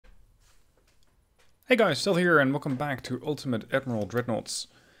Hey guys, still here and welcome back to Ultimate Admiral Dreadnoughts.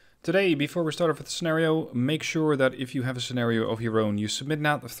 Today, before we start off with the scenario, make sure that if you have a scenario of your own, you submit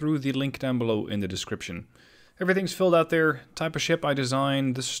that through the link down below in the description. Everything's filled out there, type of ship I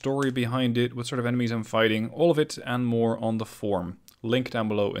designed, the story behind it, what sort of enemies I'm fighting, all of it and more on the form. Link down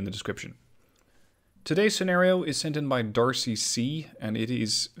below in the description. Today's scenario is sent in by Darcy C, and it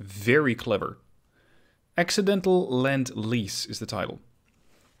is very clever. Accidental Lend-Lease is the title.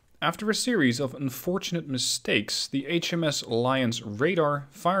 After a series of unfortunate mistakes, the HMS Lion's radar,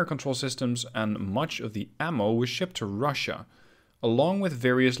 fire control systems and much of the ammo was shipped to Russia, along with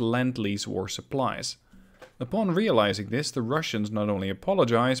various lend-lease war supplies. Upon realizing this, the Russians not only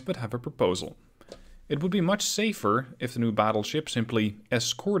apologize, but have a proposal. It would be much safer if the new battleship simply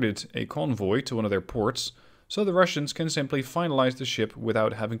escorted a convoy to one of their ports, so the Russians can simply finalize the ship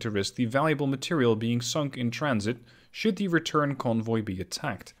without having to risk the valuable material being sunk in transit should the return convoy be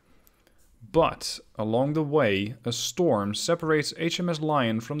attacked. But, along the way, a storm separates HMS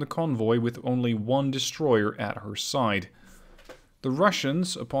Lion from the convoy with only one destroyer at her side. The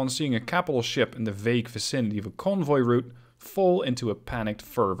Russians, upon seeing a capital ship in the vague vicinity of a convoy route, fall into a panicked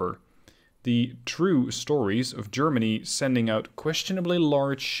fervor. The true stories of Germany sending out questionably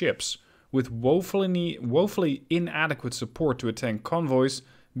large ships with woefully inadequate support to attack convoys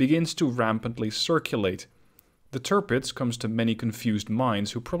begins to rampantly circulate. The Tirpitz comes to many confused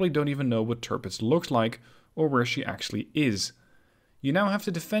minds who probably don't even know what Tirpitz looks like or where she actually is. You now have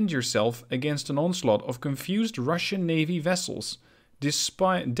to defend yourself against an onslaught of confused Russian Navy vessels,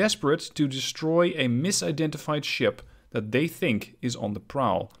 desperate to destroy a misidentified ship that they think is on the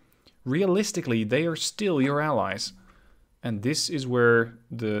prowl. Realistically, they are still your allies. And this is where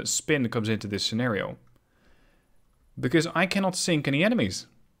the spin comes into this scenario. Because I cannot sink any enemies.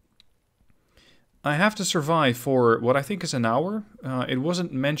 I have to survive for what I think is an hour. It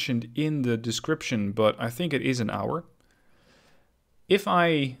wasn't mentioned in the description, but I think it is an hour. If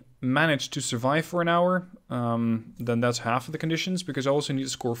I manage to survive for an hour, then that's half of the conditions, because I also need to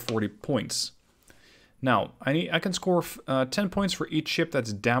score 40 points. Now, I can score 10 points for each ship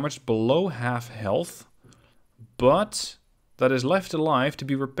that's damaged below half health, but that is left alive to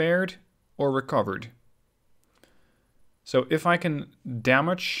be repaired or recovered. So if I can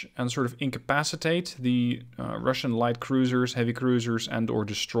damage and sort of incapacitate the Russian light cruisers, heavy cruisers and or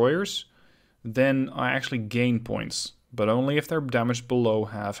destroyers, then I actually gain points, but only if they're damaged below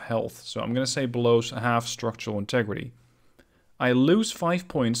half health. So I'm going to say below half structural integrity. I lose 5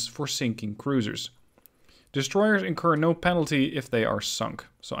 points for sinking cruisers. Destroyers incur no penalty if they are sunk,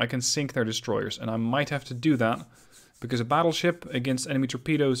 so I can sink their destroyers, and I might have to do that because a battleship against enemy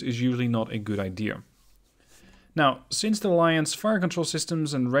torpedoes is usually not a good idea. Now, since the Lion's fire control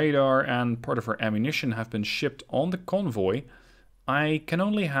systems and radar and part of her ammunition have been shipped on the convoy, I can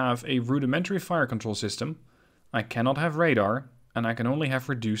only have a rudimentary fire control system, I cannot have radar, and I can only have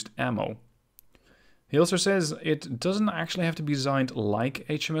reduced ammo. He also says it doesn't actually have to be designed like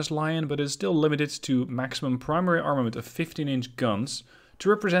HMS Lion, but is still limited to maximum primary armament of 15-inch guns to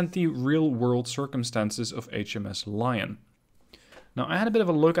represent the real-world circumstances of HMS Lion. Now, I had a bit of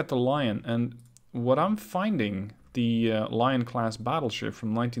a look at the Lion, and what I'm finding, the Lion-class battleship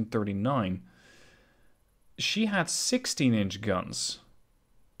from 1939, she had 16-inch guns,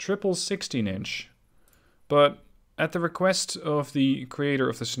 triple 16-inch, but at the request of the creator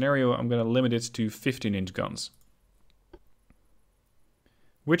of the scenario, I'm going to limit it to 15-inch guns.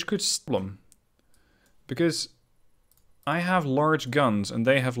 Which could problem, because I have large guns and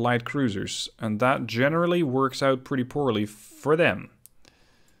they have light cruisers, and that generally works out pretty poorly for them.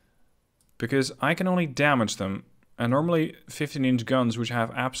 Because I can only damage them, and normally 15-inch guns which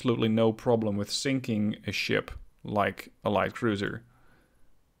have absolutely no problem with sinking a ship, like a light cruiser.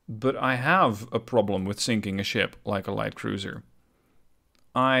 But I have a problem with sinking a ship, like a light cruiser.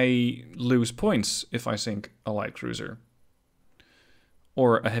 I lose points if I sink a light cruiser.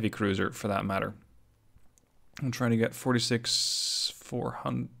 Or a heavy cruiser, for that matter. I'm trying to get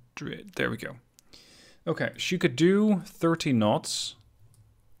 46,400. There we go. Okay, she could do 30 knots.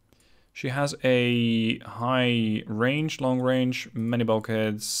 She has a high range, long range, many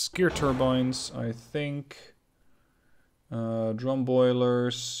bulkheads, gear turbines, I think. Drum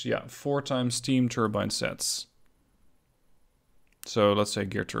boilers, yeah, 4 times steam turbine sets. So let's say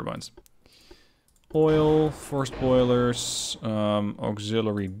gear turbines. Oil, forced boilers,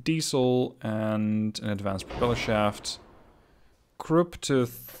 auxiliary diesel, and an advanced propeller shaft. Krupp to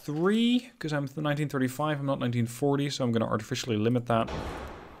 3, because I'm 1935, I'm not 1940, so I'm going to artificially limit that.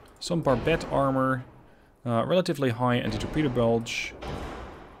 Some barbette armor, relatively high anti-torpedo bulge,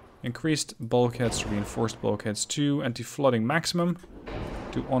 increased bulkheads, reinforced bulkheads 2, anti-flooding maximum,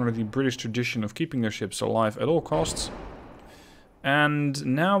 to honor the British tradition of keeping their ships alive at all costs. And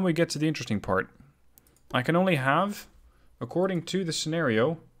now we get to the interesting part. I can only have, according to the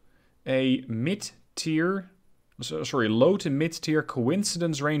scenario, a low to mid-tier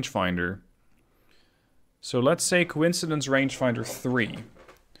coincidence rangefinder. So let's say coincidence rangefinder 3.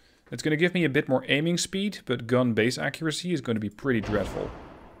 It's going to give me a bit more aiming speed, but gun base accuracy is going to be pretty dreadful.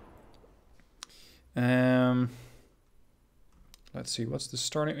 Let's see, what's the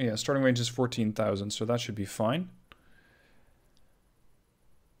starting... Yeah, starting range is 14,000, so that should be fine.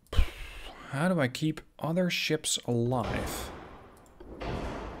 How do I keep other ships alive?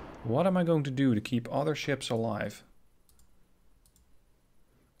 What am I going to do to keep other ships alive?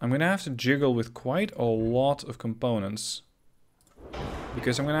 I'm going to have to jiggle with quite a lot of components.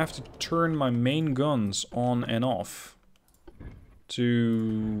 Because I'm going to have to turn my main guns on and off.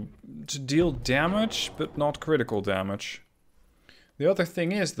 To deal damage, but not critical damage. The other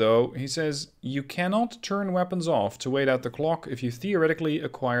thing is, though, he says, you cannot turn weapons off to wait out the clock if you theoretically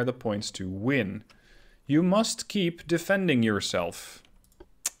acquire the points to win. You must keep defending yourself.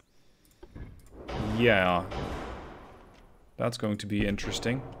 Yeah. That's going to be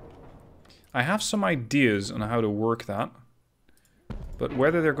interesting. I have some ideas on how to work that. But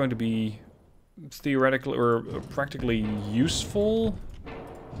whether they're going to be theoretically or practically useful,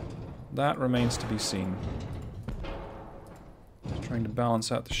 that remains to be seen. Just trying to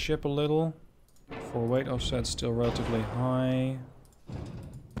balance out the ship a little. For weight offset still relatively high.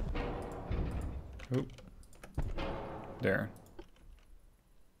 Oop. There.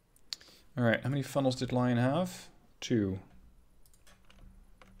 Alright, how many funnels did Lion have? 2.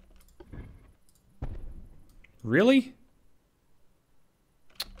 Really?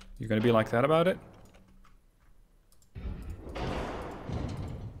 You're gonna be like that about it?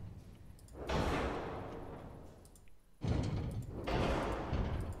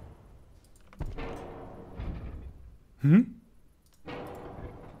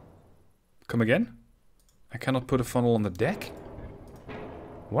 Come again? I cannot put a funnel on the deck?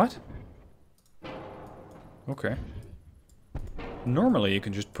 What? Okay. Normally you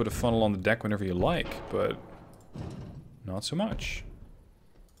can just put a funnel on the deck whenever you like, but not so much.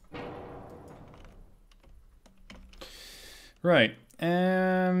 Right,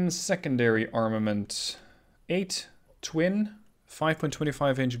 secondary armament. 8 twin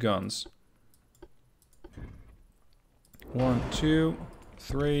 5.25 inch guns. 1, 2,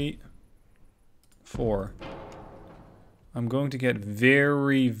 3, 4. I'm going to get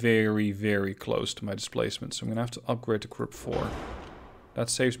very, very, very close to my displacement, so I'm going to have to upgrade to Group 4. That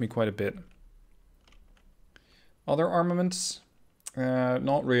saves me quite a bit. Other armaments?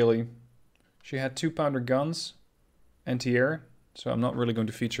 Not really. She had 2-pounder guns, anti-air, so I'm not really going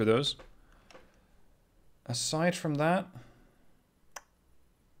to feature those. Aside from that,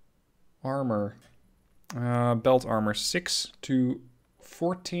 armor. Belt armor 6 to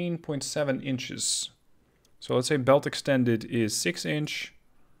 14.7 inches. So let's say belt extended is 6 inch.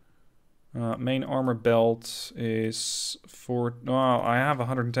 Main armor belt is 4... Well, I have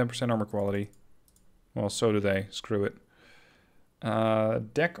 110% armor quality. Well, so do they. Screw it.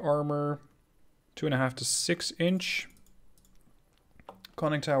 Deck armor 2.5 to 6 inch.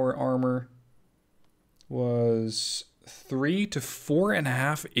 Conning tower armor was 3 to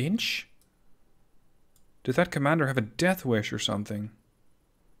 4.5 inch. Did that commander have a death wish or something?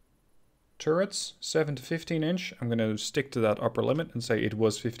 Turrets, 7 to 15 inch. I'm going to stick to that upper limit and say it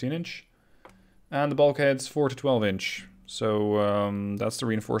was 15 inch. And the bulkheads, 4 to 12 inch. So that's the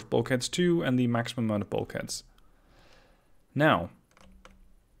reinforced bulkheads too, and the maximum amount of bulkheads. Now,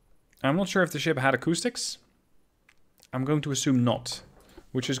 I'm not sure if the ship had acoustics. I'm going to assume not,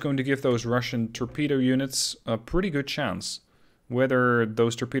 which is going to give those Russian torpedo units a pretty good chance. Whether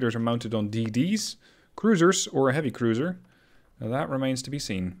those torpedoes are mounted on DDs, cruisers, or a heavy cruiser, that remains to be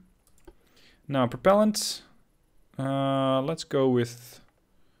seen. Now, propellant, let's go with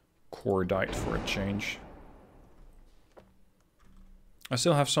cordite for a change. I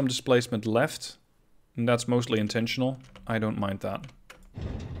still have some displacement left, and that's mostly intentional. I don't mind that.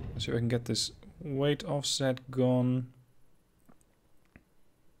 Let's see if I can get this weight offset gone.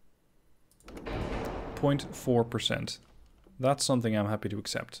 0.4%. That's something I'm happy to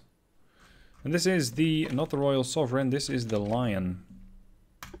accept. And this is the, not the Royal Sovereign, this is the Lion.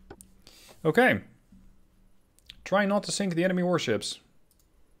 Okay. Try not to sink the enemy warships.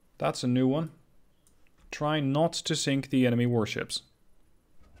 That's a new one. Try not to sink the enemy warships.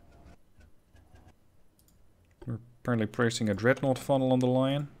 We're apparently placing a Dreadnought funnel on the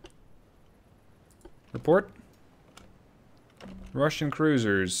Lion. Report. Russian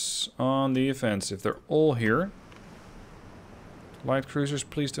cruisers on the offensive. They're all here. Light cruisers,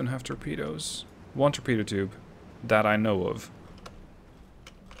 please don't have torpedoes. One torpedo tube. That I know of.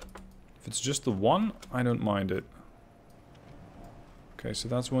 If it's just the one, I don't mind it. Okay, so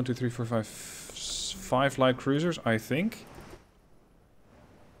that's 1, 2, 3, 4, 5... 5 light cruisers, I think.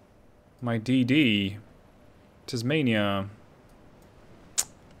 My DD. Tasmania.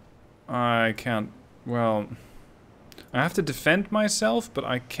 I can't... Well... I have to defend myself, but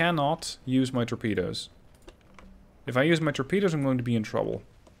I cannot use my torpedoes. If I use my torpedoes, I'm going to be in trouble.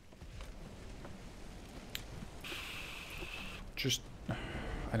 Just...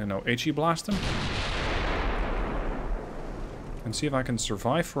 I don't know, HE blast them? And see if I can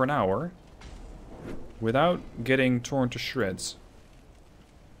survive for an hour without getting torn to shreds.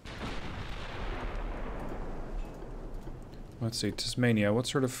 Let's see, Tasmania, what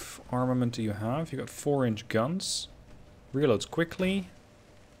sort of armament do you have? You got 4-inch guns. Reloads quickly.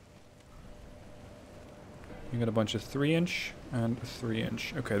 You got a bunch of 3-inch and a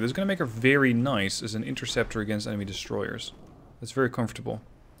 3-inch. Okay, this is going to make her very nice as an interceptor against enemy destroyers. That's very comfortable.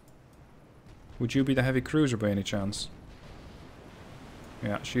 Would you be the heavy cruiser by any chance?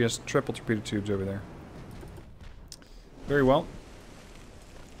 Yeah, she has triple torpedo tubes over there. Very well.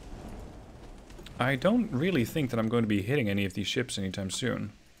 I don't really think that I'm going to be hitting any of these ships anytime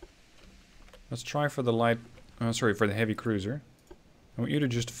soon. Let's try for the light... sorry, for the heavy cruiser. I want you to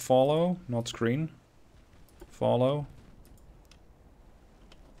just follow, not screen. Follow.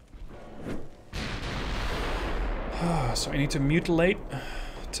 So I need to mutilate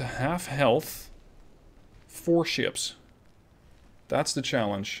to half health 4 ships. That's the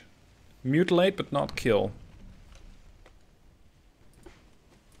challenge. Mutilate but not kill.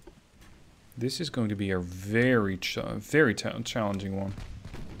 This is going to be a very challenging one.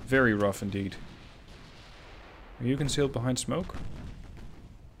 Very rough indeed. Are you concealed behind smoke?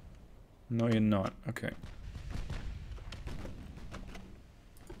 No, you're not. Okay.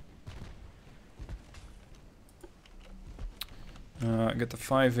 Get the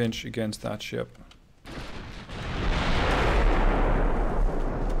 5-inch against that ship.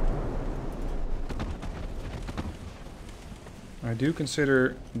 I do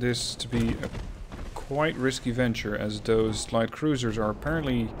consider this to be a quite risky venture, as those light cruisers are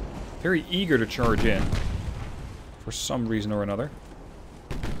apparently very eager to charge in. For some reason or another.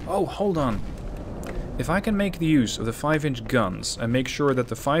 Oh, hold on. If I can make the use of the 5-inch guns and make sure that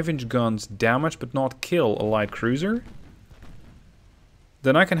the 5-inch guns damage but not kill a light cruiser,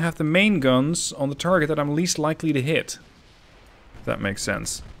 then I can have the main guns on the target that I'm least likely to hit. If that makes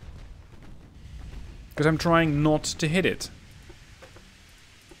sense. Because I'm trying not to hit it.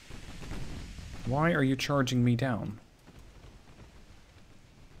 Why are you charging me down?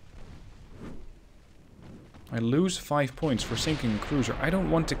 I lose 5 points for sinking a cruiser. I don't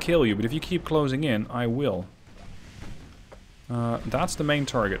want to kill you, but if you keep closing in, I will. That's the main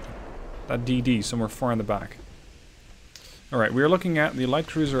target. That DD, somewhere far in the back. Alright, we are looking at the light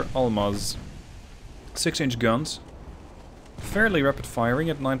cruiser Almaz. 6-inch guns. Fairly rapid firing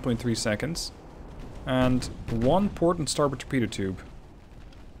at 9.3 seconds. And 1 port and starboard torpedo tube.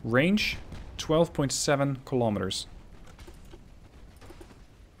 Range, 12.7 kilometers.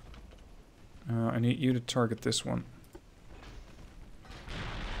 I need you to target this one.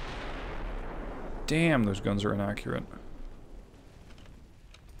 Damn, those guns are inaccurate.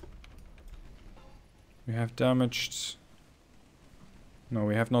 We have damaged... No,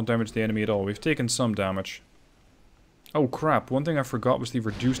 we have not damaged the enemy at all. We've taken some damage. Oh crap, one thing I forgot was the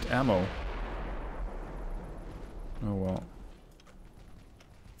reduced ammo. Oh well.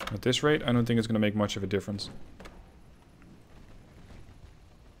 At this rate, I don't think it's going to make much of a difference.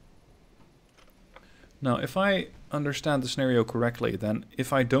 Now, if I understand the scenario correctly, then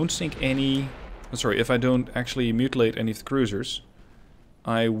if I don't sink any... Sorry, if I don't actually mutilate any of the cruisers,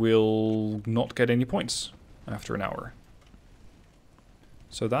 I will not get any points after an hour.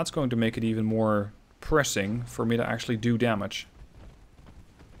 So that's going to make it even more pressing for me to actually do damage.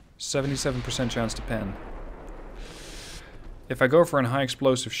 77% chance to pen. If I go for a high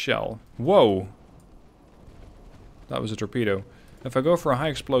explosive shell... Whoa! That was a torpedo. If I go for a high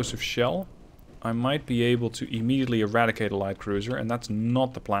explosive shell, I might be able to immediately eradicate a light cruiser, and that's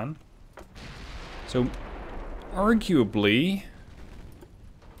not the plan. So, arguably,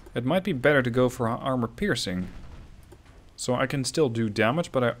 it might be better to go for armor piercing. So I can still do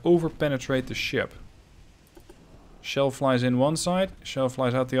damage, but I over-penetrate the ship. Shell flies in one side, shell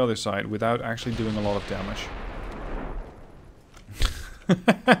flies out the other side, without actually doing a lot of damage.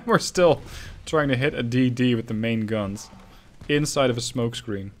 We're still trying to hit a DD with the main guns. Inside of a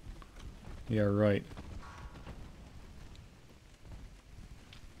smokescreen. Yeah, right.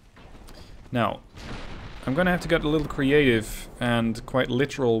 Now, I'm gonna have to get a little creative and quite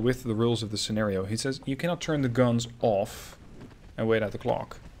literal with the rules of the scenario. He says you cannot turn the guns off and wait out the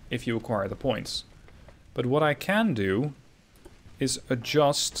clock if you acquire the points. But what I can do is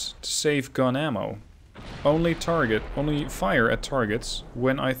adjust to save gun ammo. Only fire at targets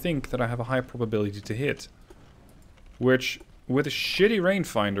when I think that I have a high probability to hit. Which, with a shitty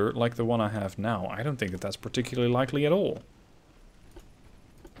rangefinder like the one I have now, I don't think that that's particularly likely at all.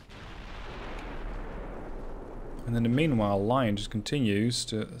 And then in the meanwhile, Lion just continues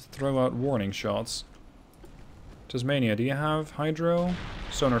to throw out warning shots. Tasmania, do you have hydro?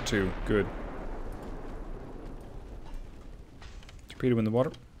 Sonar 2, good. Torpedo in the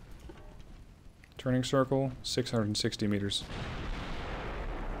water. Turning circle, 660 meters.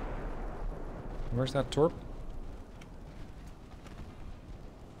 Where's that torp?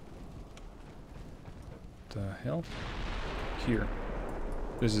 The hell? Here.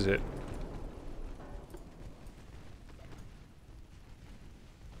 This is it.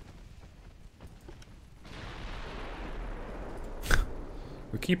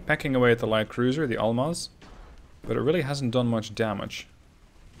 We keep pecking away at the light cruiser, the Almaz, but it really hasn't done much damage.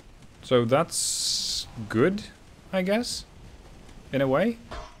 So that's good, I guess, in a way.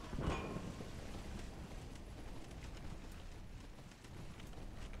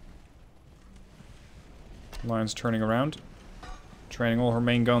 Lion's turning around, training all her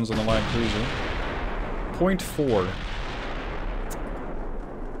main guns on the light cruiser. .4.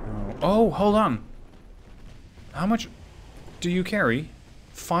 Oh, hold on. How much do you carry?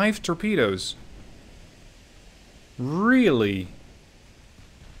 5 torpedoes. Really?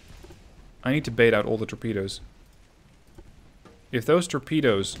 I need to bait out all the torpedoes. If those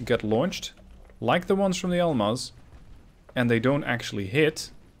torpedoes get launched, like the ones from the Almaz, and they don't actually hit,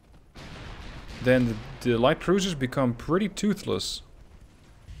 then the light cruisers become pretty toothless.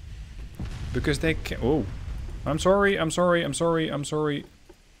 Because they can— oh. I'm sorry, I'm sorry, I'm sorry, I'm sorry.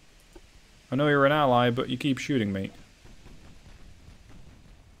 I know you're an ally, but you keep shooting me.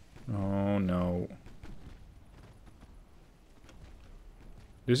 Oh no.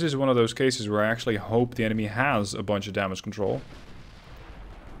 This is one of those cases where I actually hope the enemy has a bunch of damage control.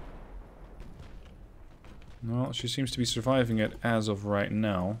 Well, she seems to be surviving it as of right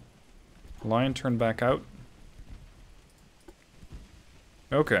now. Lion turned back out.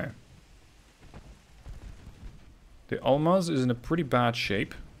 Okay. The Almaz is in a pretty bad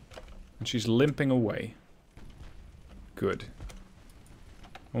shape. And she's limping away. Good.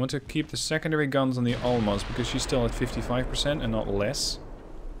 I want to keep the secondary guns on the Almaz because she's still at 55% and not less.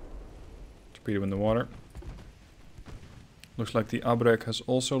 Torpedo in the water. Looks like the Abrek has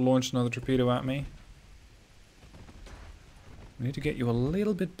also launched another torpedo at me. We need to get you a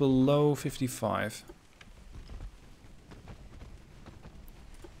little bit below 55.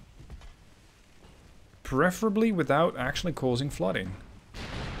 Preferably without actually causing flooding.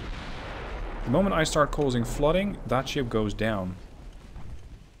 The moment I start causing flooding, that ship goes down.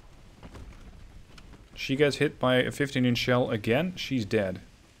 She gets hit by a 15-inch shell again, she's dead.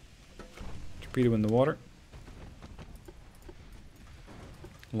 Torpedo in the water.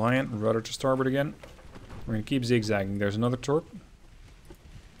 Lion, rudder to starboard again. We're going to keep zigzagging. There's another torp.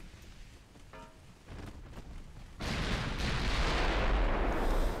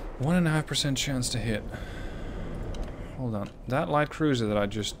 %1.5% chance to hit. Hold on. That light cruiser that I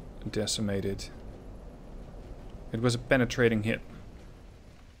just decimated. It was a penetrating hit.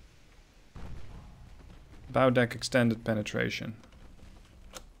 Bow deck extended penetration.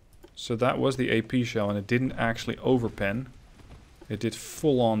 So that was the AP shell and it didn't actually overpen. It did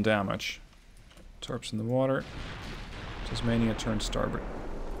full-on damage. Torps in the water. Tasmania turned starboard.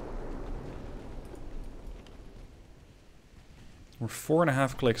 We're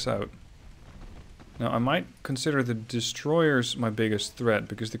 4.5 clicks out. Now I might consider the destroyers my biggest threat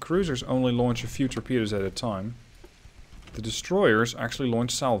because the cruisers only launch a few torpedoes at a time. The destroyers actually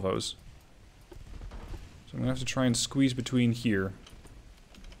launch salvos. So I'm gonna have to try and squeeze between here.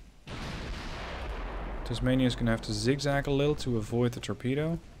 Tasmania's gonna have to zigzag a little to avoid the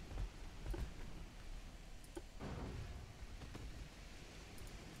torpedo.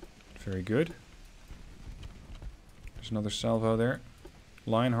 Very good. There's another salvo there.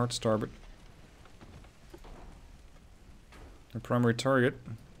 Lion, hard starboard. Our primary target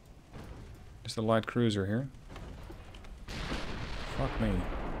is the light cruiser here. Fuck me.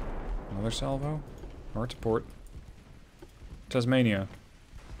 Another salvo. Hard to port. Tasmania.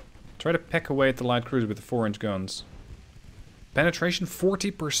 Try to peck away at the light cruiser with the 4-inch guns. Penetration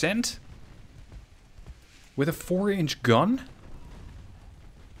 40%? With a 4-inch gun?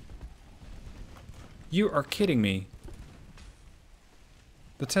 You are kidding me.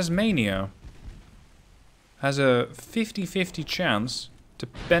 The Tasmania. has a 50-50 chance to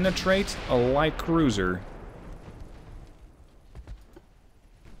penetrate a light cruiser.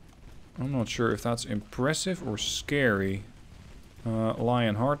 I'm not sure if that's impressive or scary.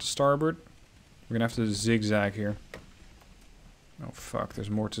 Lion hard to starboard. We're gonna have to zigzag here. Oh fuck,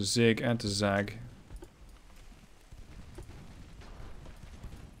 there's more to zig and to zag.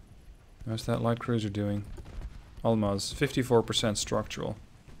 How's that light cruiser doing? Almost 54% structural.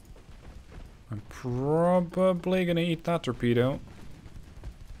 I'm probably gonna eat that torpedo.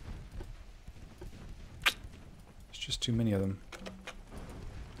 There's just too many of them.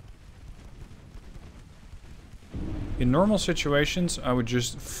 In normal situations, I would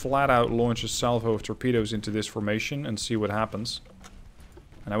just flat out launch a salvo of torpedoes into this formation and see what happens.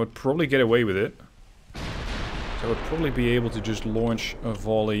 And I would probably get away with it. So I would probably be able to just launch a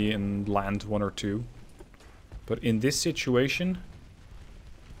volley and land one or two. But in this situation,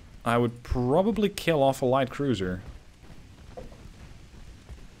 I would probably kill off a light cruiser.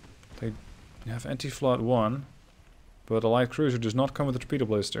 They have anti-flood 1, but a light cruiser does not come with a torpedo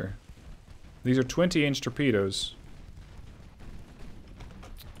blister. These are 20-inch torpedoes.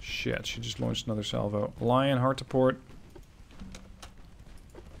 Shit, she just launched another salvo. Lion, hard to port.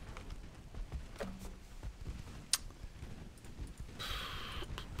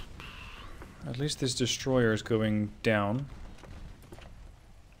 At least this destroyer is going down.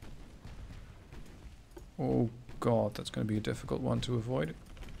 Oh god, that's going to be a difficult one to avoid.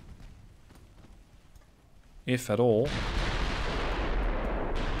 If at all.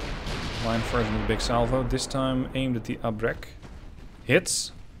 Lion fires with a big salvo. This time aimed at the abrek.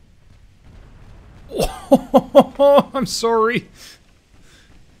 Hits. Oh, I'm sorry.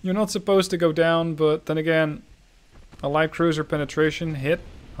 You're not supposed to go down, but then again, a light cruiser penetration hit,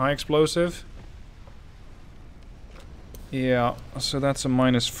 high explosive. Yeah, so that's a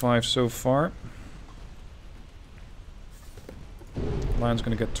 -5 so far. Lion's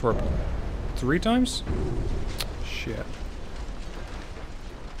gonna get torped 3 times? Shit.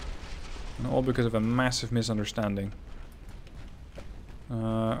 And all because of a massive misunderstanding.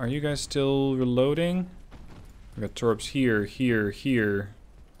 Are you guys still reloading? We got torps here, here, here.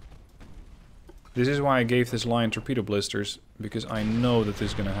 This is why I gave this Lion torpedo blisters, because I know that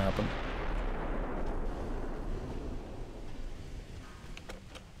this is gonna happen.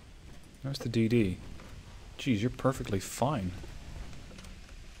 There's the DD. Jeez, you're perfectly fine.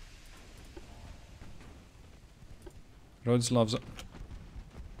 Rodoslav's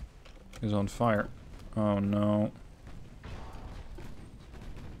is on fire. Oh no.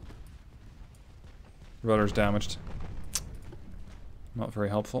 Rudder's damaged. Not very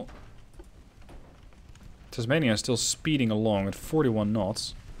helpful. Tasmania is still speeding along at 41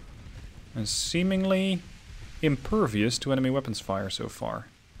 knots. And seemingly impervious to enemy weapons fire so far.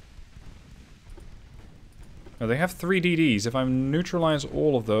 Now they have 3 DDs. If I neutralize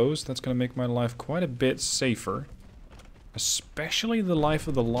all of those, that's going to make my life quite a bit safer. Especially the life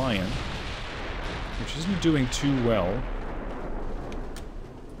of the Lion, which isn't doing too well.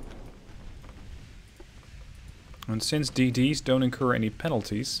 And since DDs don't incur any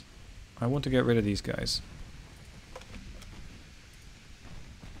penalties, I want to get rid of these guys.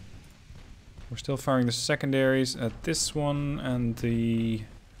 We're still firing the secondaries at this one, and the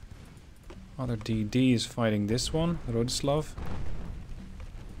other DD is fighting this one, Rodoslav.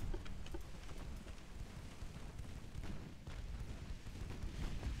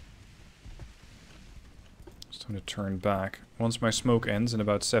 It's time to turn back. Once my smoke ends in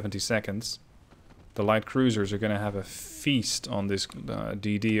about 70 seconds, the light cruisers are going to have a feast on this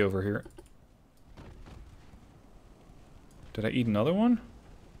DD over here. Did I eat another one?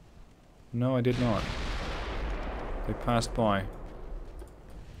 No, I did not. They passed by.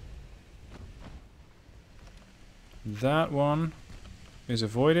 That one is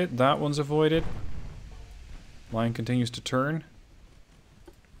avoided. That one's avoided. Lion continues to turn.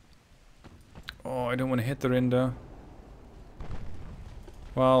 Oh, I don't want to hit the Rinda.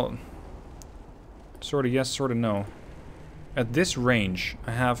 Well, sort of yes, sort of no. At this range,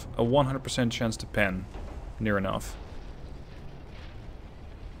 I have a 100% chance to pen. Near enough.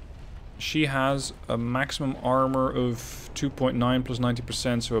 She has a maximum armor of 2.9 plus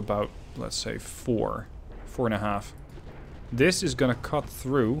 90%, so about, let's say, 4.5. This is gonna cut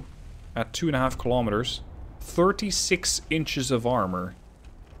through at 2.5 kilometers, 36 inches of armor.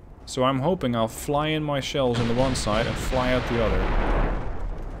 So I'm hoping I'll fly in my shells on the one side and fly out the other.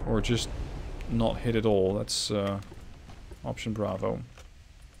 Or just not hit at all. That's option Bravo.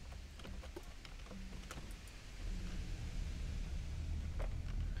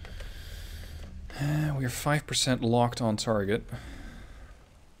 We're 5% locked on target.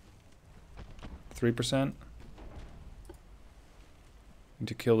 3%? Need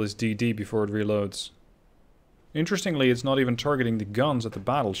to kill this DD before it reloads. Interestingly, it's not even targeting the guns at the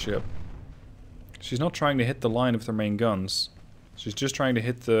battleship. She's not trying to hit the line of their main guns. She's just trying to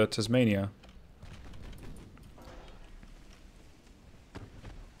hit the Tasmania.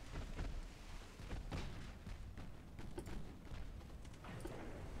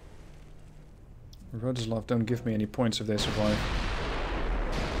 Rodislav don't give me any points if they survive.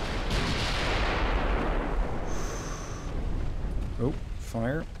 Oh,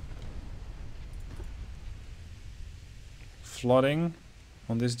 fire. Flooding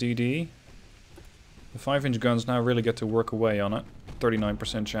on this DD. The 5-inch guns now really get to work away on it.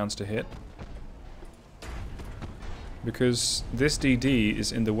 39% chance to hit. Because this DD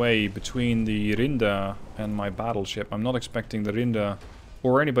is in the way between the Rinda and my battleship. I'm not expecting the Rinda,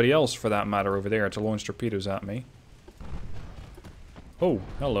 or anybody else for that matter over there, to launch torpedoes at me. Oh,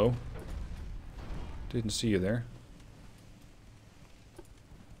 hello. Didn't see you there.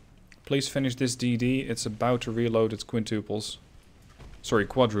 Please finish this DD. It's about to reload its quintuples. Sorry,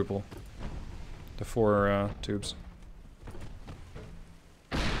 quadruple. The 4 tubes.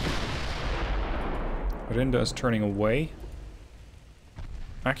 Rinda is turning away.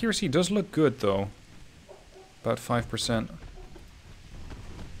 Accuracy does look good though. About 5%.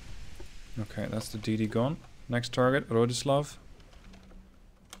 Okay, that's the DD gone. Next target, Rodislav.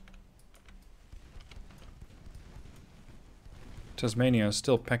 Tasmania is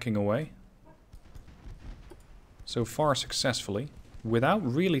still pecking away. So far successfully, without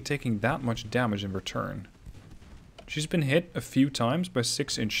really taking that much damage in return. She's been hit a few times by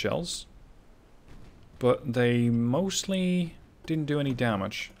 6-inch shells, but they mostly didn't do any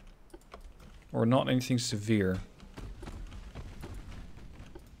damage. Or not anything severe.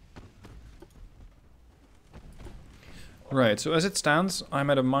 Right, so as it stands, I'm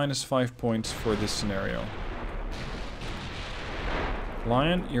at a -5 points for this scenario.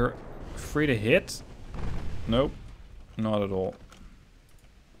 Lion, you're free to hit? Nope, not at all.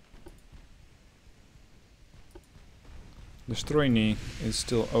 The Strojny is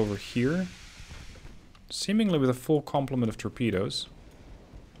still over here. Seemingly with a full complement of torpedoes.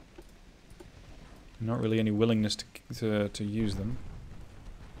 Not really any willingness to use them.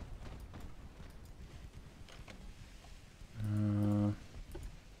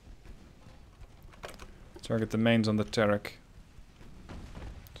 Target the mains on the Terek.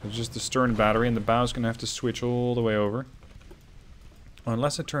 So just the stern battery, and the bow's gonna have to switch all the way over.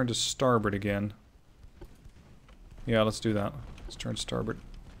 Unless I turn to starboard again. Yeah, let's do that. Let's turn starboard.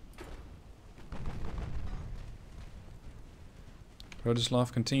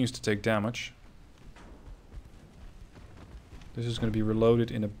 Rodislav continues to take damage. This is going to be reloaded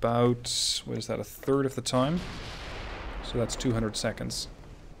in about, what is that, a third of the time? So that's 200 seconds.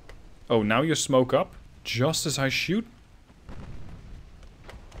 Oh, now you smoke up? Just as I shoot?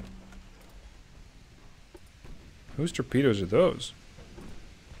 Whose torpedoes are those?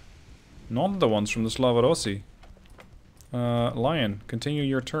 Not the ones from the Slavarossi. Lion, continue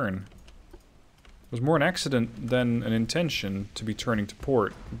your turn. It was more an accident than an intention to be turning to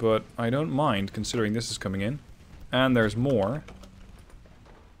port, but I don't mind considering this is coming in. And there's more.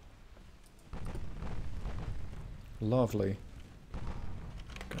 Lovely.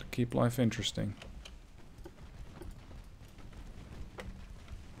 Gotta keep life interesting.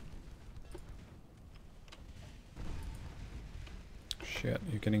 Shit,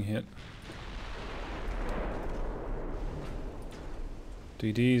 you're getting hit.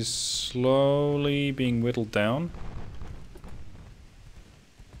 DD's slowly being whittled down.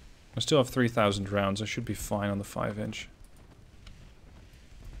 I still have 3,000 rounds. I should be fine on the 5-inch.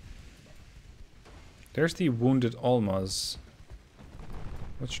 There's the wounded Almaz.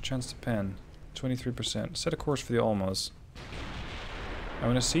 What's your chance to pen? 23%. Set a course for the Almaz. I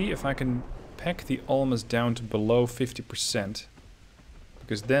want to see if I can peck the Almaz down to below 50%.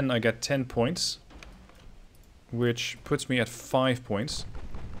 Because then I get 10 points. Which puts me at 5 points.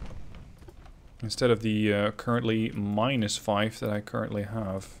 Instead of the currently -5 that I currently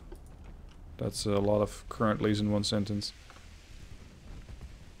have. That's a lot of currently's in one sentence.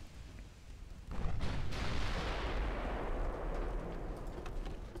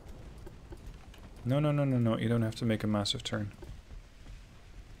 No, no, no, no, no. You don't have to make a massive turn.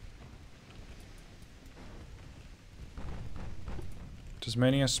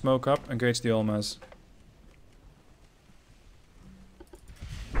 Tasmania, smoke up, engage the Almaz.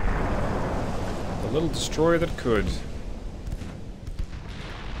 The little destroyer that could.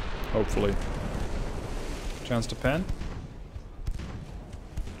 Hopefully. Chance to pen.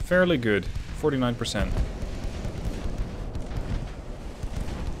 Fairly good. 49%.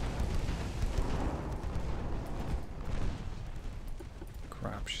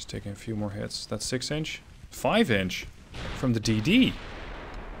 she's taking a few more hits. That's 6-inch? 5-inch? From the DD?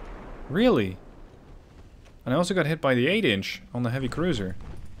 Really? And I also got hit by the 8-inch on the heavy cruiser.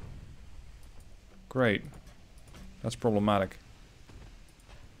 Great. That's problematic.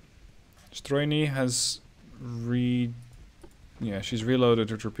 Strojny has she's reloaded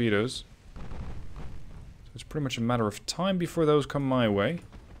her torpedoes. So it's pretty much a matter of time before those come my way.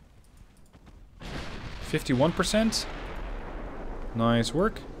 51%. Nice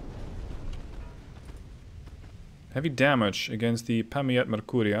work. Heavy damage against the Pamiet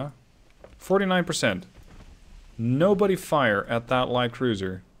Mercuria. 49%. Nobody fire at that light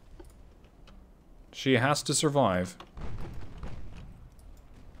cruiser. She has to survive.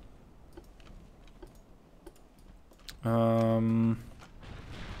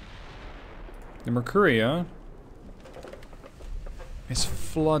 The Mercuria is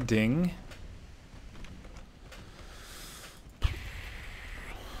flooding.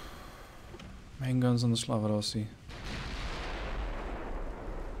 Main guns on the Slavarossi.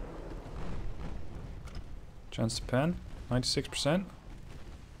 Chance to pen, 96%.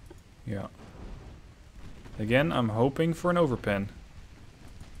 Yeah. Again, I'm hoping for an overpen.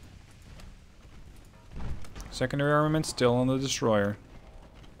 Secondary armament still on the destroyer.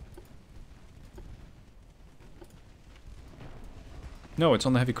 No, it's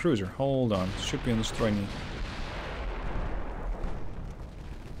on the heavy cruiser. Hold on. It should be on the Strojny.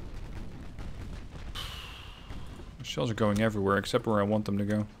 The shells are going everywhere except where I want them to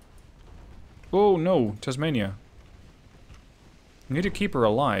go. Oh no, Tasmania. I need to keep her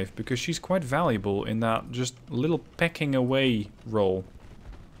alive because she's quite valuable in that just little pecking away role.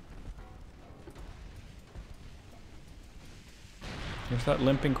 There's that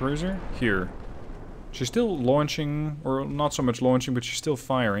limping cruiser. Here. She's still launching, or not so much launching, but she's still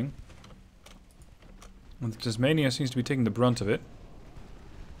firing. And Tasmania seems to be taking the brunt of it.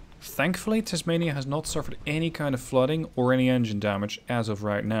 Thankfully, Tasmania has not suffered any kind of flooding or any engine damage as of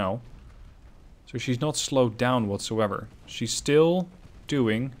right now. So she's not slowed down whatsoever. She's still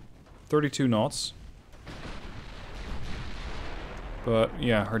doing 32 knots. But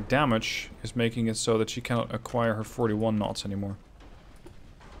yeah, her damage is making it so that she cannot acquire her 41 knots anymore.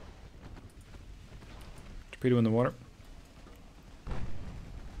 Torpedo in the water.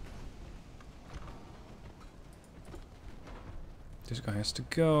 This guy has to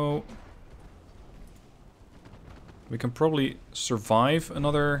go. We can probably survive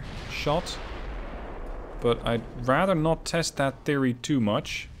another shot. But I'd rather not test that theory too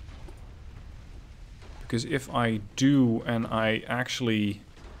much. Because if I do and I actually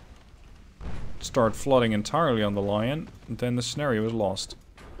start flooding entirely on the Lion, then the scenario is lost.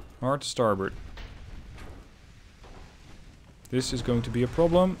 Hard to starboard. This is going to be a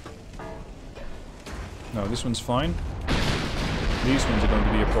problem. No, this one's fine. These ones are going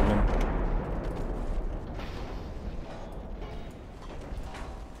to be a problem.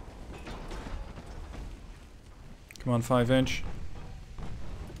 Come on, 5-inch.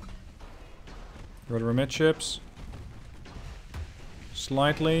 Rudder amidships.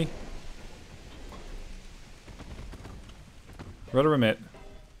 Slightly. Rudder emit.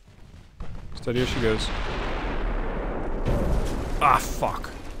 Steady as she goes. Ah, fuck.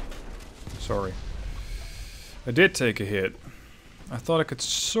 Sorry. I did take a hit. I thought I could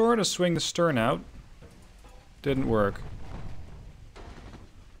sort of swing the stern out. Didn't work.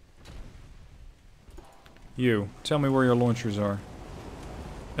 You, tell me where your launchers are.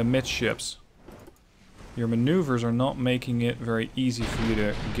 Amidships. Your maneuvers are not making it very easy for you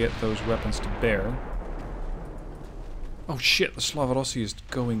to get those weapons to bear. Oh shit, the Slavarossi is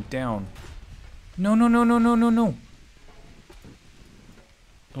going down. No, no, no, no, no, no, no.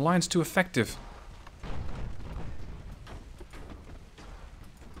 The Lion's too effective.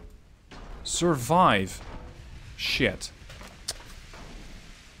 Survive. Shit.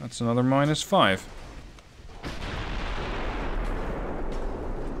 That's another -5.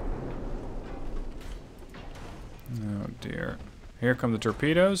 Oh dear. Here come the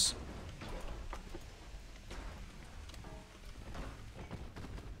torpedoes.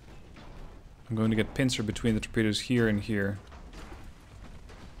 I'm going to get pincer between the torpedoes here and here.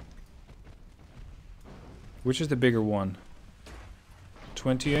 Which is the bigger one?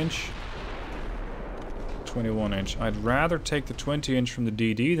 20-inch? 21-inch. I'd rather take the 20-inch from the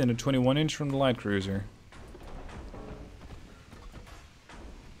DD than the 21-inch from the light cruiser.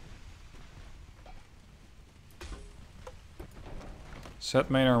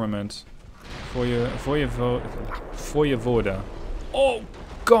 Set main armament. Voyevoda. Oh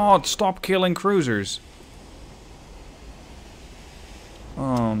god, stop killing cruisers.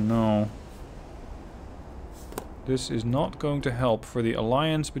 Oh no. This is not going to help for the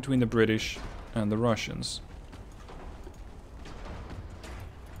alliance between the British and the Russians.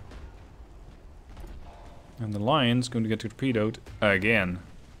 And the Lion's going to get torpedoed again.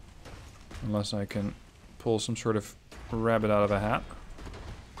 Unless I can pull some sort of rabbit out of a hat.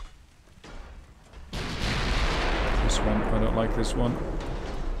 This one, I don't like this one.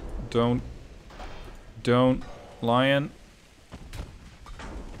 Don't, Lion.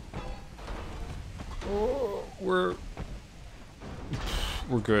 Oh, we're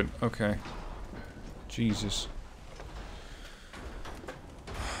good, okay. Jesus.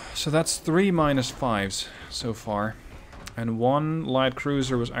 So that's 3 -5s so far. And 1 light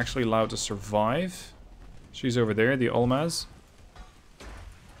cruiser was actually allowed to survive. She's over there, the Olmaz.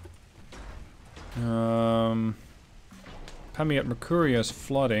 Pemi at Mercuria is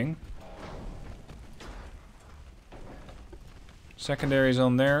flooding. Secondaries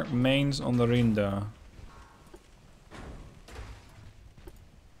on there, mains on the Rinda.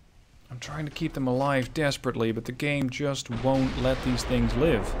 I'm trying to keep them alive desperately, but the game just won't let these things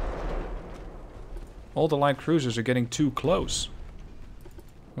live. All the light cruisers are getting too close.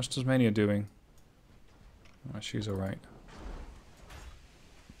 What's Tasmania doing? Oh, she's alright.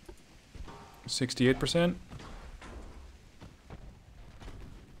 68%.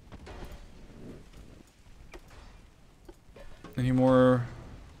 Any more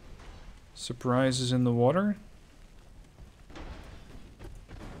surprises in the water?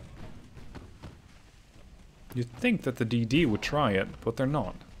 You'd think that the DD would try it, but they're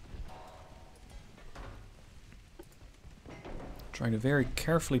not. Trying to very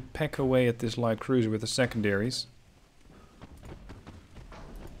carefully peck away at this light cruiser with the secondaries.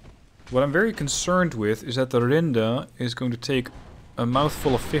 What I'm very concerned with is that the Rinda is going to take a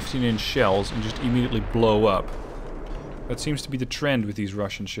mouthful of 15-inch shells and just immediately blow up. That seems to be the trend with these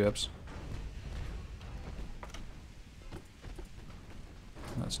Russian ships.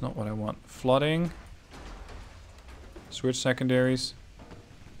 That's not what I want. Flooding. Switch secondaries.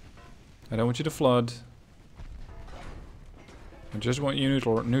 I don't want you to flood. I just want you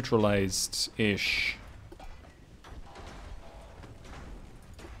neutralized-ish.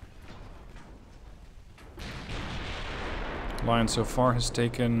 Lion so far has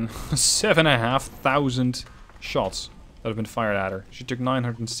taken 7,500 shots that have been fired at her. She took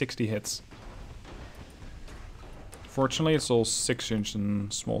 960 hits. Fortunately, it's all 6-inch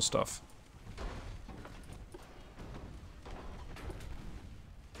and small stuff.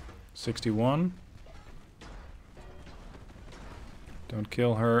 61. Don't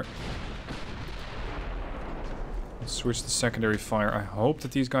kill her. Let's switch the secondary fire. I hope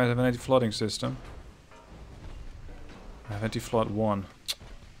that these guys have an anti-flooding system. I have anti-flood 1.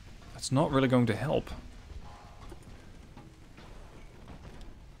 That's not really going to help.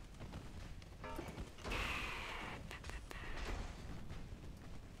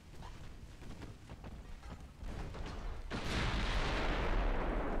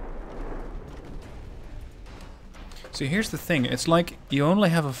 See, here's the thing. It's like you only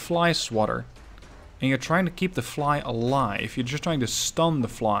have a fly swatter, and you're trying to keep the fly alive. You're just trying to stun the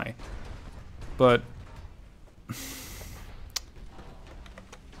fly. But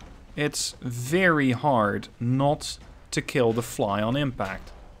it's very hard not to kill the fly on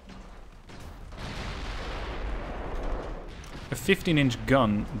impact. A 15-inch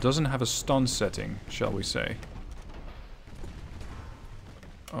gun doesn't have a stun setting, shall we say.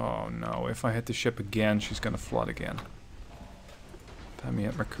 Oh no, if I hit the ship again, she's gonna flood again. Pemi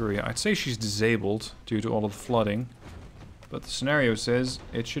at Mercuria. I'd say she's disabled due to all of the flooding. But the scenario says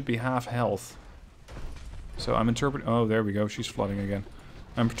it should be half health. So I'm interpreting... Oh, there we go, she's flooding again.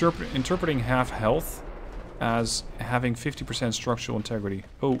 I'm interpreting half health as having 50% structural integrity.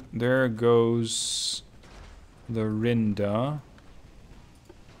 Oh, there goes the Rinda.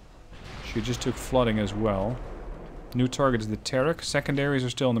 She just took flooding as well. New target is the Terek. Secondaries are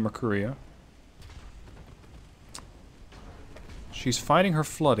still in the Mercuria. She's fighting her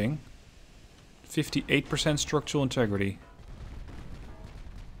flooding. 58% structural integrity.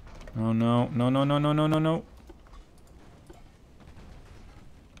 Oh no, no, no, no, no, no, no, no.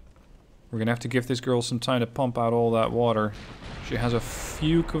 We're gonna have to give this girl some time to pump out all that water. She has a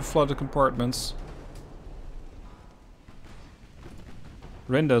few flooded compartments.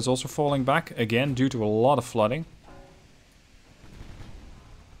 Rinda is also falling back, again, due to a lot of flooding.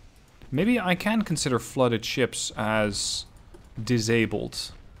 Maybe I can consider flooded ships as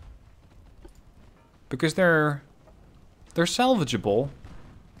disabled. Because they're salvageable.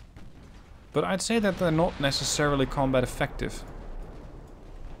 But I'd say that they're not necessarily combat effective.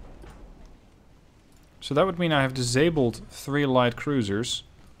 So that would mean I have disabled 3 light cruisers.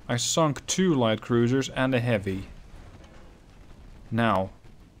 I sunk 2 light cruisers and a heavy. Now,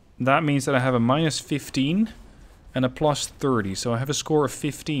 that means that I have a minus 15 and a plus 30, so I have a score of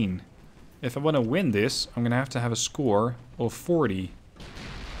 15. If I want to win this, I'm going to have a score of 40.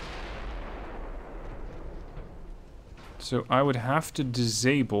 So I would have to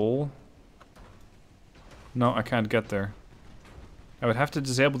disable... No, I can't get there. I would have to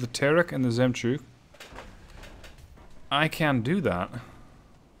disable the Terek and the Zemchuk. I can't do that.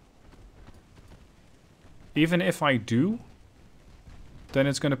 Even if I do, then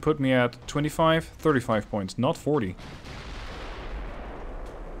it's going to put me at 25, 35 points, not 40.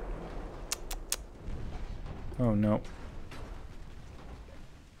 Oh no.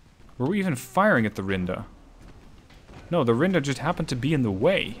 Were we even firing at the Rinda? No, the Rinda just happened to be in the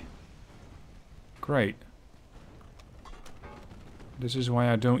way. Great. This is why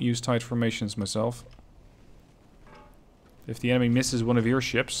I don't use tight formations myself. If the enemy misses one of your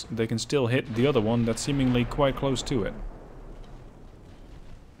ships, they can still hit the other one that's seemingly quite close to it.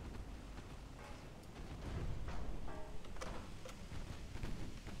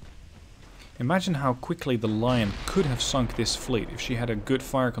 Imagine how quickly the Lion could have sunk this fleet if she had a good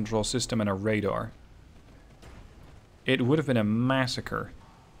fire control system and a radar. It would have been a massacre.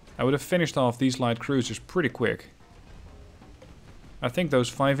 I would have finished off these light cruisers pretty quick. I think those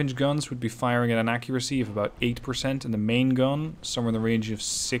 5-inch guns would be firing at an accuracy of about 8%, and the main gun somewhere in the range of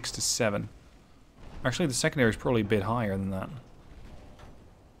 6 to 7. Actually, the secondary is probably a bit higher than that.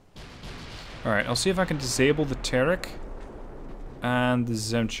 Alright, I'll see if I can disable the Terek and the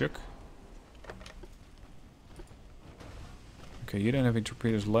Zemchuk. Okay, you don't have any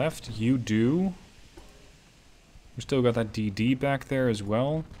torpedoes left. You do. We still got that DD back there as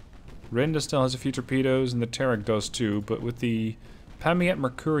well. Rinda still has a few torpedoes, and the Terek does too, but with the Pamiet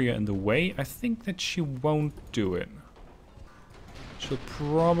Mercuria in the way, I think that she won't do it. She'll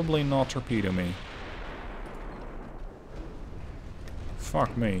probably not torpedo me.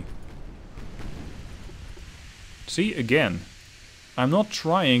 Fuck me. See, again, I'm not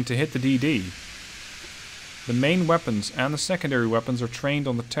trying to hit the DD. The main weapons and the secondary weapons are trained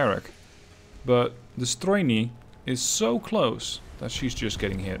on the Terek, but the Strojny is so close that she's just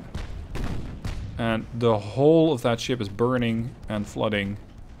getting hit. And the whole of that ship is burning and flooding,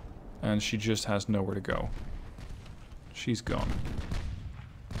 and she just has nowhere to go. She's gone.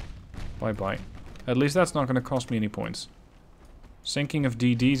 Bye-bye. At least that's not going to cost me any points. Sinking of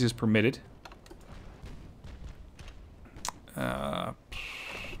DDs is permitted.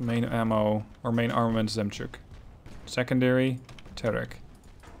 Main ammo, or main armament Zemchuk. Secondary, Terek.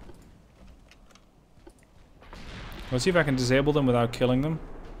 Let's see if I can disable them without killing them.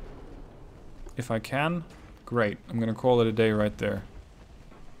 If I can, great. I'm gonna call it a day right there.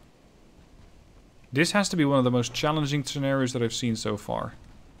 This has to be one of the most challenging scenarios that I've seen so far.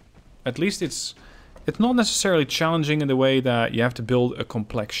 At least it's not necessarily challenging in the way that you have to build a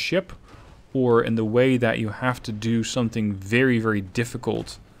complex ship, or in the way that you have to do something very, very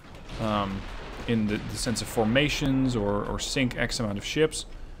difficult in the sense of formations or sink X amount of ships.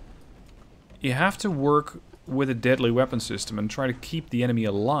 You have to work with a deadly weapon system and try to keep the enemy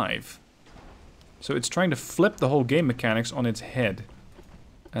alive. So it's trying to flip the whole game mechanics on its head.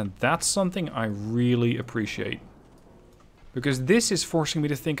 And that's something I really appreciate. Because this is forcing me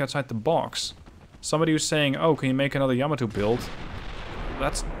to think outside the box. Somebody was saying, oh, can you make another Yamato build?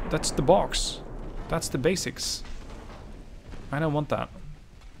 That's the box. That's the basics. I don't want that.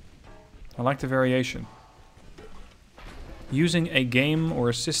 I like the variation. Using a game or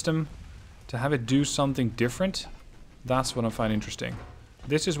a system to have it do something different, that's what I find interesting.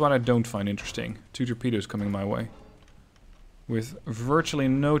 This is what I don't find interesting. 2 torpedoes coming my way. With virtually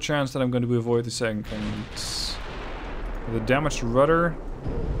no chance that I'm going to avoid the second. With a damaged rudder,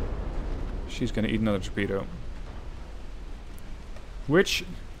 she's going to eat another torpedo. Which,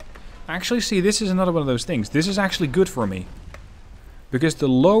 actually, see, this is another one of those things. This is actually good for me. Because the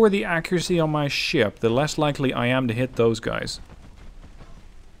lower the accuracy on my ship, the less likely I am to hit those guys.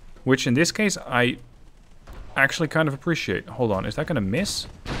 Which, in this case, I actually kind of appreciate. Hold on, is that going to miss?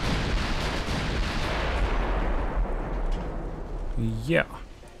 Yeah,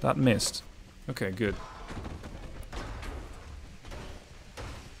 that missed. Okay, good.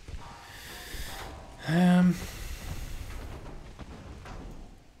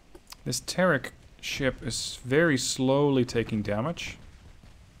 This Terek ship is very slowly taking damage.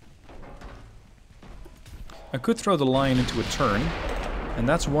 I could throw the Lion into a turn, and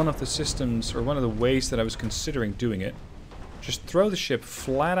that's one of the systems, or one of the ways that I was considering doing it. Just throw the ship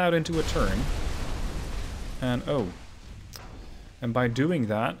flat out into a turn, and oh. And by doing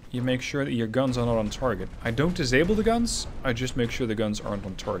that, you make sure that your guns are not on target. I don't disable the guns, I just make sure the guns aren't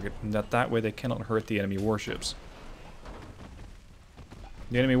on target. And that way they cannot hurt the enemy warships.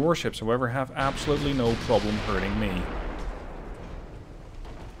 The enemy warships, however, have absolutely no problem hurting me.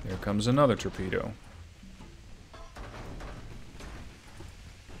 There comes another torpedo.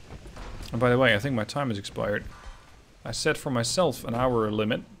 And by the way, I think my time has expired. I set for myself an hour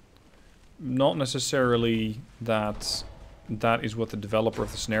limit. Not necessarily that is what the developer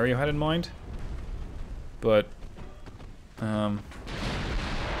of the scenario had in mind. But I'd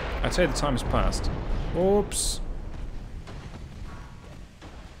say the time has passed. Oops.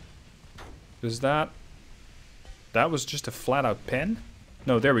 Is that was just a flat out pen?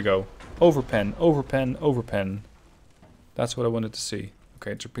 No, there we go. Overpen, overpen, overpen. That's what I wanted to see.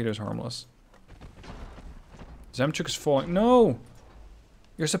 Okay, torpedo's harmless. Zemchuk is falling. No!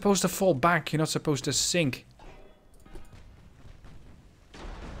 You're supposed to fall back. You're not supposed to sink.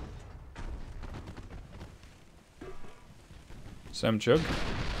 Zemchuk.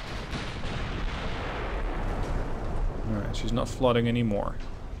 Alright, she's not flooding anymore.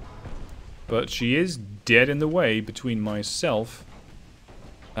 But she is dead in the way between myself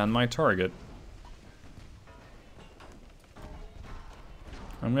and my target.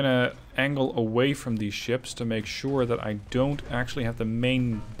 I'm gonna angle away from these ships to make sure that I don't actually have the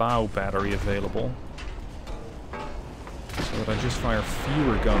main bow battery available. So that I just fire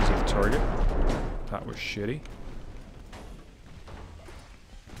fewer guns at the target. That was shitty.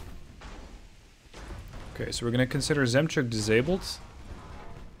 Okay, so we're gonna consider Zemchuk disabled.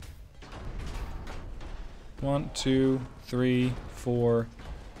 1, 2, 3, 4,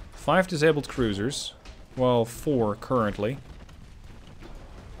 5 disabled cruisers. Well, 4 currently.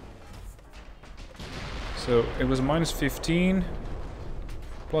 So it was a minus 15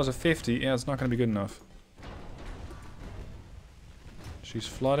 plus a 50. Yeah, it's not going to be good enough. She's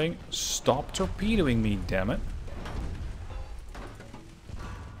flooding. Stop torpedoing me, damn it.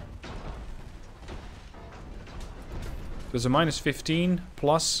 There's a minus 15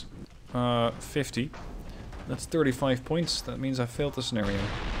 plus 50. That's 35 points. That means I failed the scenario.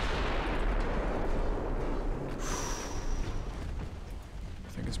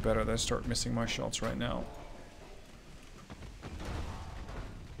 I think it's better that I start missing my shots right now.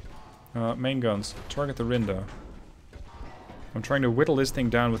 Main guns. Target the Rinda. I'm trying to whittle this thing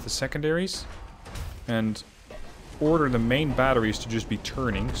down with the secondaries. And order the main batteries to just be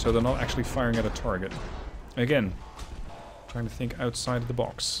turning, so they're not actually firing at a target. Again, trying to think outside of the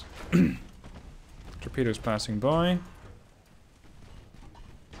box. Torpedoes passing by.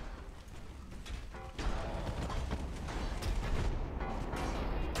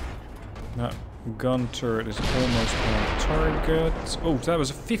 That gun turret is almost on target. Oh, that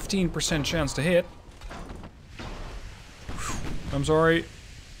was a 15% chance to hit. I'm sorry.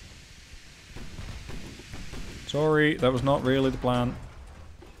 Sorry, that was not really the plan.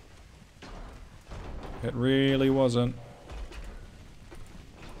 It really wasn't.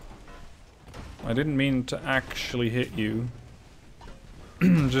 I didn't mean to actually hit you.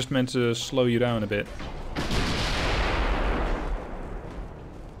 Just meant to slow you down a bit.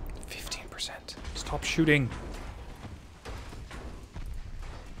 15%. Stop shooting.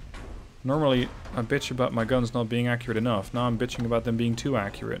 Normally, I bitch about my guns not being accurate enough. Now I'm bitching about them being too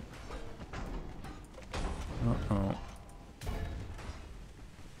accurate. Uh-oh.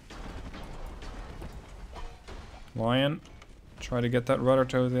 Lion, try to get that rudder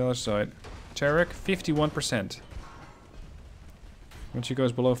to the other side. Tarek, 51%. When she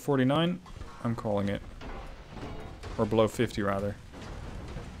goes below 49, I'm calling it. Or below 50, rather.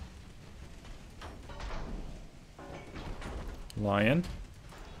 Lion.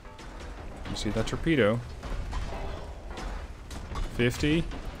 You see that torpedo? 50.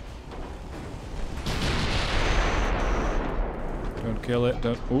 Don't kill it.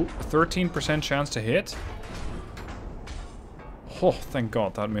 Don't. Ooh, 13% chance to hit. Oh, thank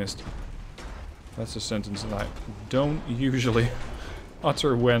God that missed. That's a sentence that I don't usually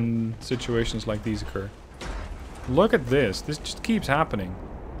utter when situations like these occur. Look at this. This just keeps happening.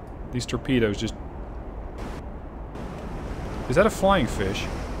 These torpedoes just... Is that a flying fish?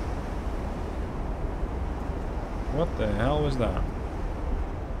 What the hell was that?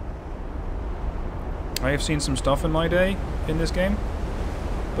 I have seen some stuff in my day in this game,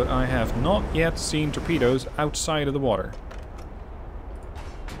 but I have not yet seen torpedoes outside of the water.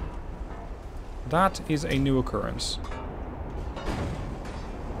 That is a new occurrence.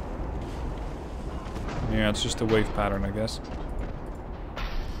 Yeah, it's just a wave pattern, I guess.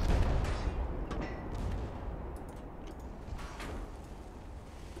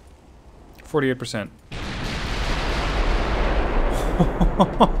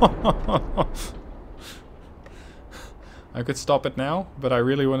 I could stop it now, but I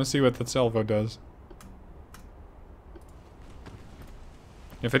really want to see what that salvo does.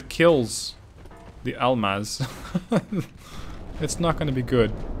 If it kills the Almaz, it's not going to be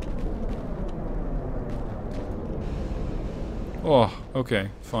good. Oh, okay,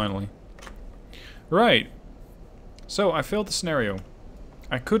 finally. Right. So, I failed the scenario.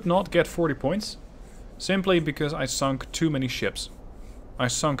 I could not get 40 points, simply because I sunk too many ships. I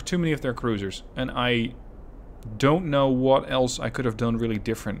sunk too many of their cruisers, and I don't know what else I could have done really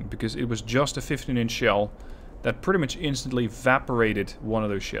different, because it was just a 15-inch shell that pretty much instantly evaporated one of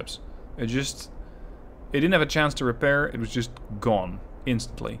those ships. It didn't have a chance to repair, it was just gone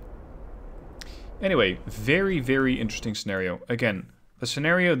instantly. Anyway, very, very interesting scenario. Again, a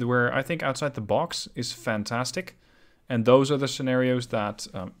scenario where I think outside the box is fantastic. And those are the scenarios that,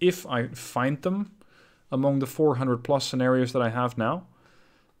 if I find them among the 400 plus scenarios that I have now,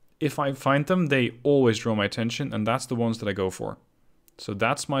 if I find them, they always draw my attention, and that's the ones that I go for. So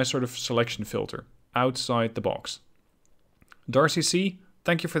that's my sort of selection filter, outside the box. Darcy C,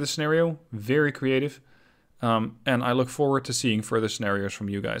 thank you for the scenario, very creative, and I look forward to seeing further scenarios from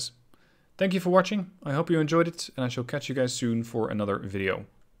you guys. Thank you for watching, I hope you enjoyed it, and I shall catch you guys soon for another video.